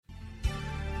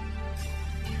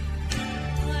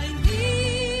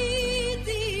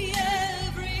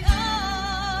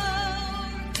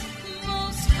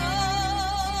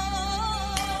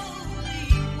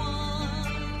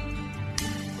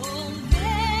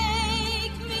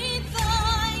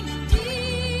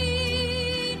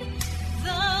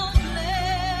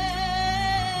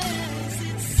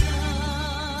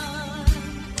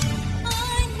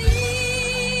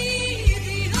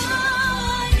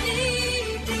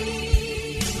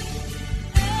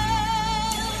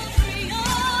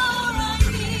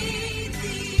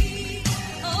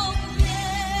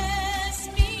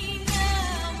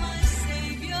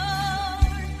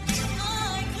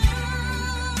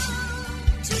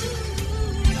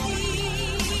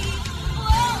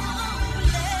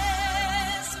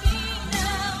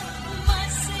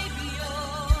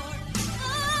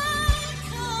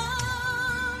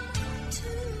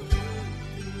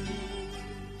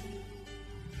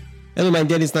Hello, my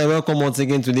dear listener. Welcome once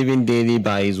again to Living Daily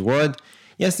by His Word.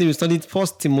 Yesterday, we studied 1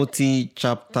 Timothy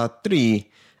chapter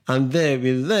 3, and there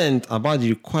we learned about the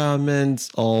requirements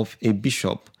of a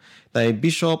bishop. That a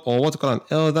bishop, or what we call an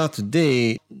elder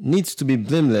today, needs to be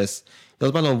blameless, the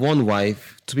husband of one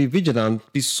wife, to be vigilant,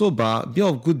 be sober, be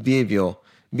of good behavior,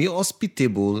 be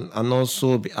hospitable, and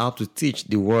also be able to teach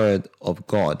the word of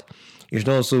God. You should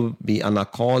also be an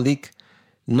alcoholic,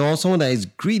 nor someone that is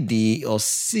greedy or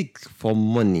seek for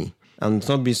money, and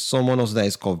not be someone also that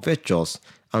is covetous,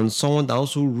 and someone that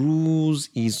also rules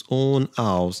his own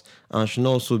house, and should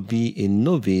also be a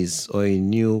novice or a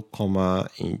newcomer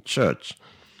in church.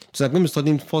 So I'm going to be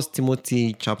studying 1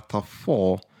 Timothy chapter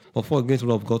 4. Before we go into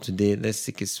the word of God today, let's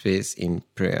seek His face in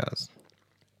prayers.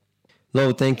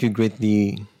 Lord, thank you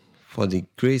greatly for the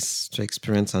grace to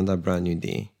experience another brand new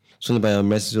day. So by your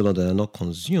mercy, Lord, they are not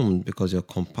consumed, because your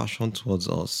compassion towards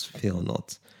us fail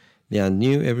not. They are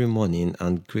new every morning,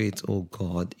 and great, O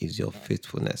God, is your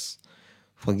faithfulness.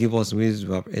 Forgive us ways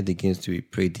we have erred against you, we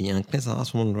pray thee, and cleanse our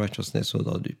hearts from unrighteousness, O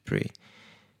Lord, we pray.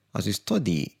 As we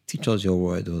study, teach us your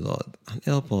word, O Lord, and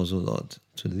help us, O Lord,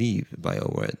 to live by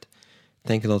your word.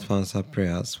 Thank you, Lord, for answer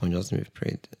prayers. For just we've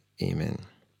prayed. Amen.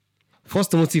 1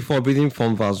 Timothy 4, reading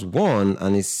from verse 1,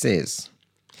 and it says,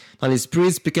 "And the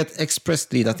Spirit speaketh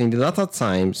expressly that in the latter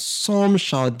time some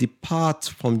shall depart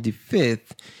from the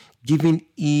faith, giving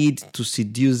heed to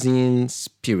seducing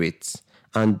spirits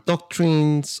and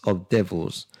doctrines of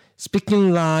devils,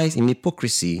 speaking lies in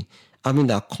hypocrisy, having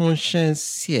their conscience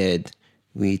seared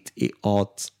with a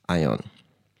hot iron."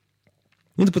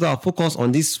 We need to put our focus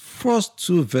on these first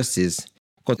two verses,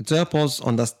 because to help us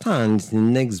understand the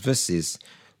next verses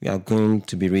we are going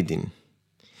to be reading.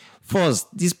 First,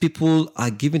 these people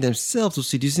are giving themselves to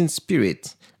seducing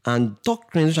spirits and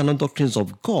doctrines which are not doctrines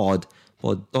of God,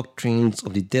 but doctrines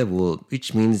of the devil,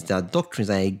 which means that doctrines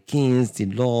are against the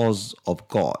laws of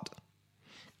God.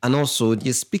 And also,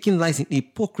 they're speaking lies in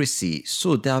hypocrisy,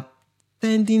 so they are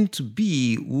tending to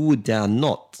be who they are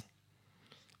not,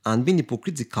 and being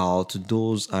hypocritical to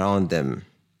those around them,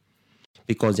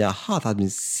 because their heart has been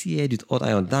seared with hot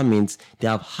iron. That means they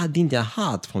have hardened their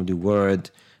heart from the word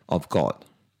of God.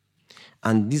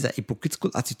 And this is a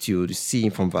hypocritical attitude you see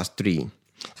from verse 3.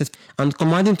 It says, "And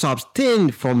commanding to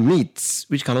abstain from meats,"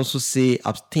 which can also say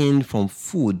abstain from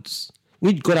foods,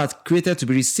 which God has created to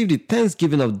be received with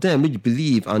thanksgiving of them which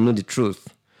believe and know the truth.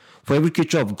 For every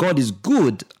creature of God is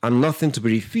good, and nothing to be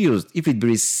refused, if it be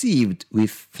received with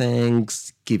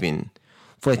thanksgiving.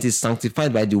 For it is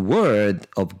sanctified by the word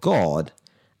of God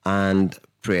and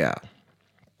prayer.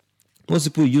 Most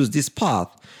people use this path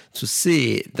to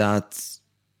say that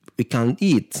we can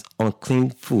eat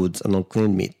unclean foods and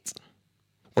unclean meat.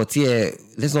 But here,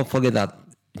 let's not forget that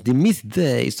the meat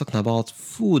there is talking about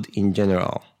food in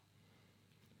general.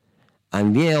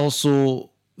 And here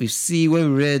also, we see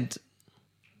when we read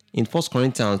in 1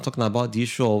 Corinthians, talking about the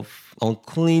issue of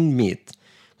unclean meat.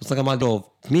 It's talking about the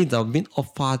meat that have been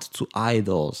offered to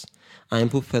idols. And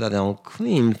people felt that they're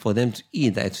unclean for them to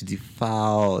eat, that it to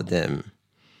defile them.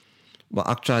 But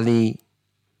actually,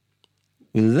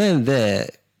 we learn there,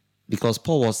 because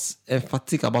Paul was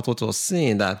emphatic about what he was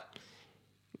saying, that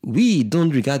we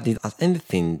don't regard it as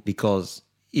anything, because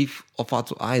if offered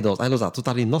to idols are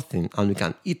totally nothing and we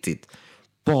can eat it.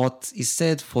 But he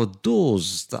said for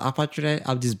those that actually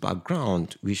have this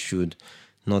background, we should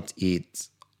not eat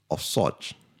of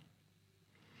such.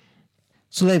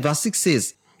 So like verse 6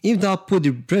 says, "If thou put the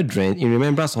brethren in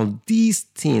remembrance of these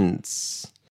things,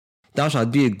 thou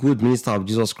shalt be a good minister of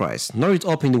Jesus Christ, nourished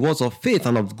up in the words of faith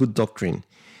and of good doctrine,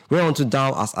 whereunto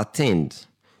thou hast attained.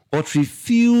 But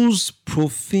refuse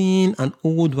profane and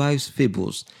old wives'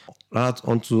 fables, rather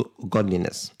unto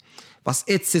godliness." Verse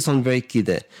 8 says something very key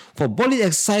there. "For bodily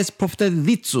exercise profiteth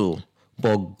little,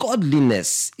 but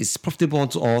godliness is profitable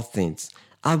unto all things,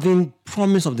 having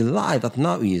promise of the life that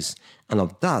now is, and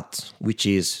of that which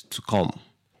is to come."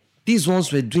 These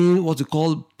ones were doing what we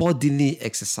call bodily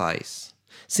exercise.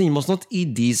 Saying you must not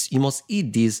eat this, you must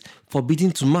eat this,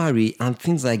 forbidden to marry, and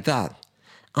things like that.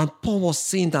 And Paul was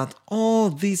saying that all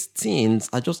these things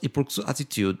are just a hypocritical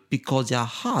attitude, because their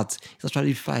heart is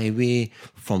actually far away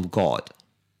from God.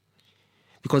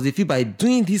 Because they feel by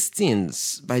doing these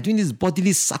things, by doing these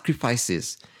bodily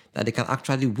sacrifices, that they can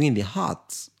actually win the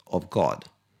heart of God.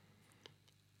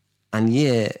 And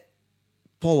here,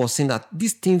 Paul was saying that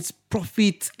these things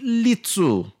profit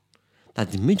little.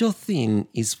 That the major thing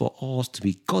is for us to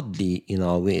be godly in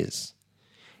our ways.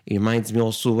 It reminds me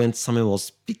also when Samuel was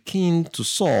speaking to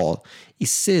Saul, he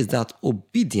says that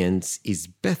obedience is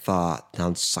better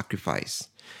than sacrifice.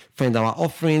 Friend, our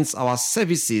offerings, our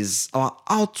services, our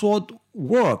outward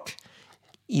work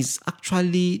is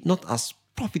actually not as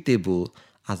profitable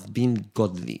as being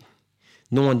godly.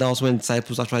 No wonder also when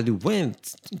disciples actually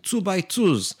went 2 by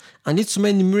 2s and did so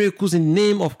many miracles in the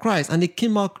name of Christ, and they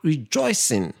came out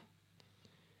rejoicing.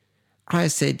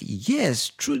 Christ said, yes,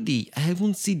 truly, I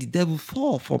haven't seen the devil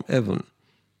fall from heaven.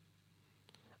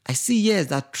 I see, yes,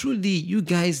 that truly you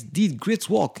guys did great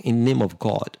work in the name of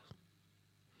God.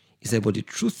 He said, but the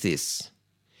truth is,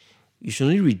 you should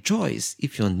only rejoice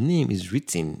if your name is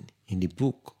written in the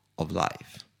book of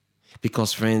life.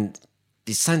 Because, friend,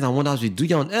 the signs and wonders we do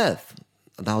here on earth,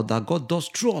 that God does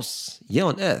through us here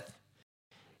on earth,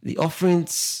 the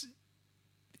offerings,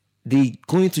 the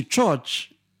going to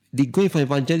church, the going for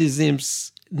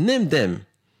evangelisms, name them.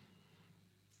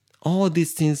 All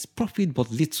these things profit but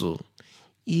little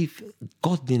if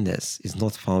godliness is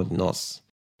not found in us,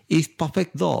 if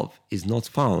perfect love is not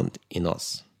found in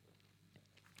us.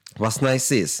 Verse 9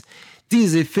 says, this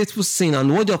is a faithful saying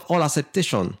and worthy of all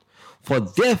acceptation. For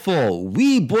therefore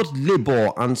we both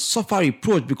labor and suffer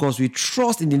reproach because we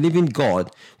trust in the living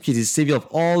God, which is the Savior of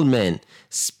all men,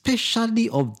 especially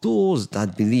of those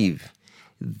that believe.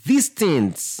 These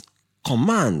things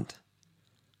command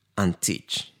and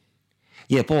teach.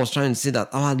 Yeah, Paul was trying to say that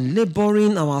our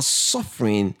laboring, our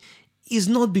suffering is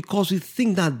not because we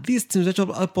think that these things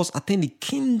will help us attain the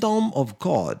kingdom of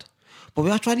God, but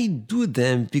we actually do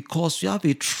them because we have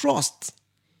a trust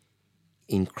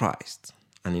in Christ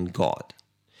and in God.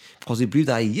 Because we believe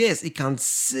that, yes, it can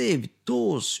save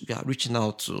those we are reaching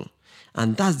out to.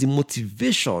 And that's the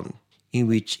motivation in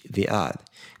which they had.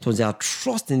 It was their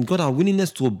trust in God and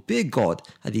willingness to obey God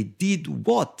that they did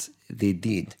what they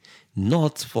did,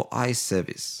 not for eye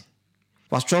service.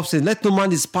 Verse 12 says, let no man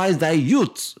despise thy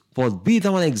youth, but be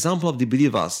thou an example of the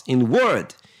believers in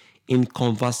word, in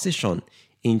conversation,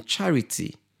 in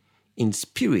charity, in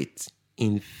spirit,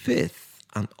 in faith,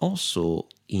 and also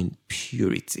in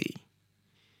purity.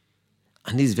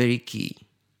 And this is very key.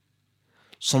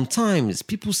 Sometimes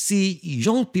people see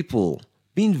young people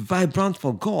being vibrant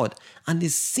for God and they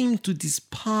seem to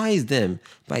despise them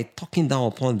by talking down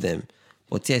upon them.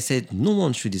 But here I said, no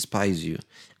one should despise you.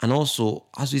 And also,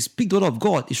 as we speak the word of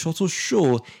God, it should also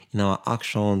show in our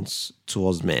actions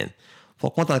towards men.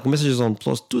 For contact messages on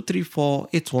 +234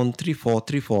 8134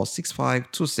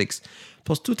 346526,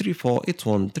 +234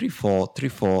 8134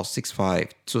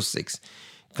 346526.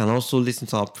 You can also listen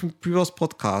to our previous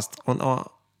podcast on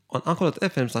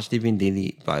anchor.fm/living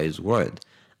daily by his word.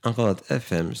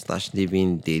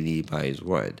 Anchor.fm/living daily by his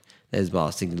word. Let's bow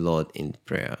and seek the Lord in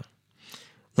prayer.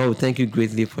 Lord, we thank you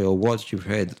greatly for your words you've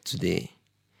heard today.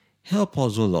 Help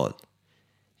us, O Lord,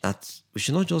 that we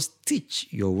should not just teach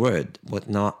your word, but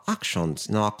in our actions,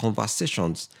 in our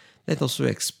conversations, let us also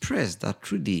express that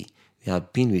truly we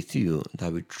have been with you,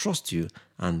 that we trust you,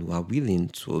 and we are willing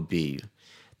to obey you.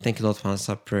 Thank you, Lord, for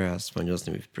answer prayers. For in your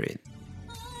name we've prayed.